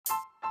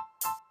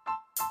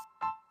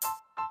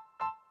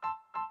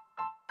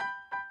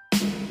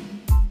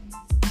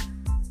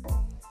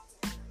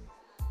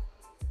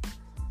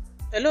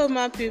Hello,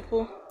 my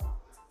people.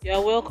 You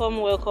are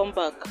welcome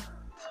back.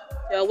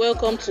 You are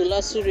welcome to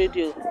Lasso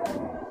Radio.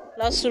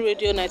 Lasso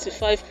Radio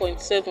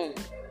 95.7.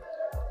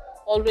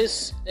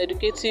 Always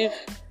educative,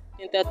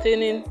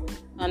 entertaining,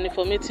 and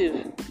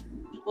informative.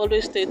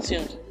 Always stay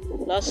tuned.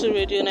 Lasso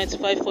Radio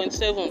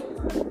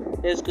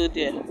 95.7. Let's go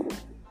there.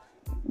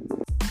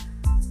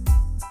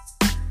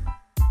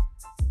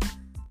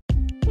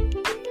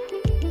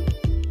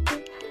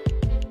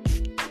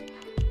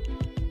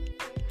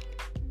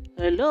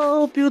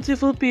 Hello,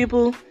 beautiful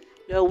people.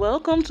 You're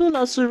welcome to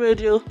Lasso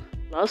Radio.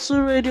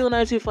 Lasso Radio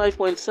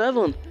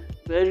 95.7.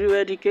 Very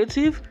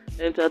educative,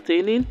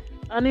 entertaining,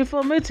 and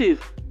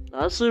informative.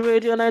 Lasso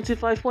Radio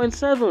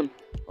 95.7.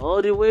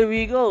 All the way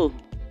we go.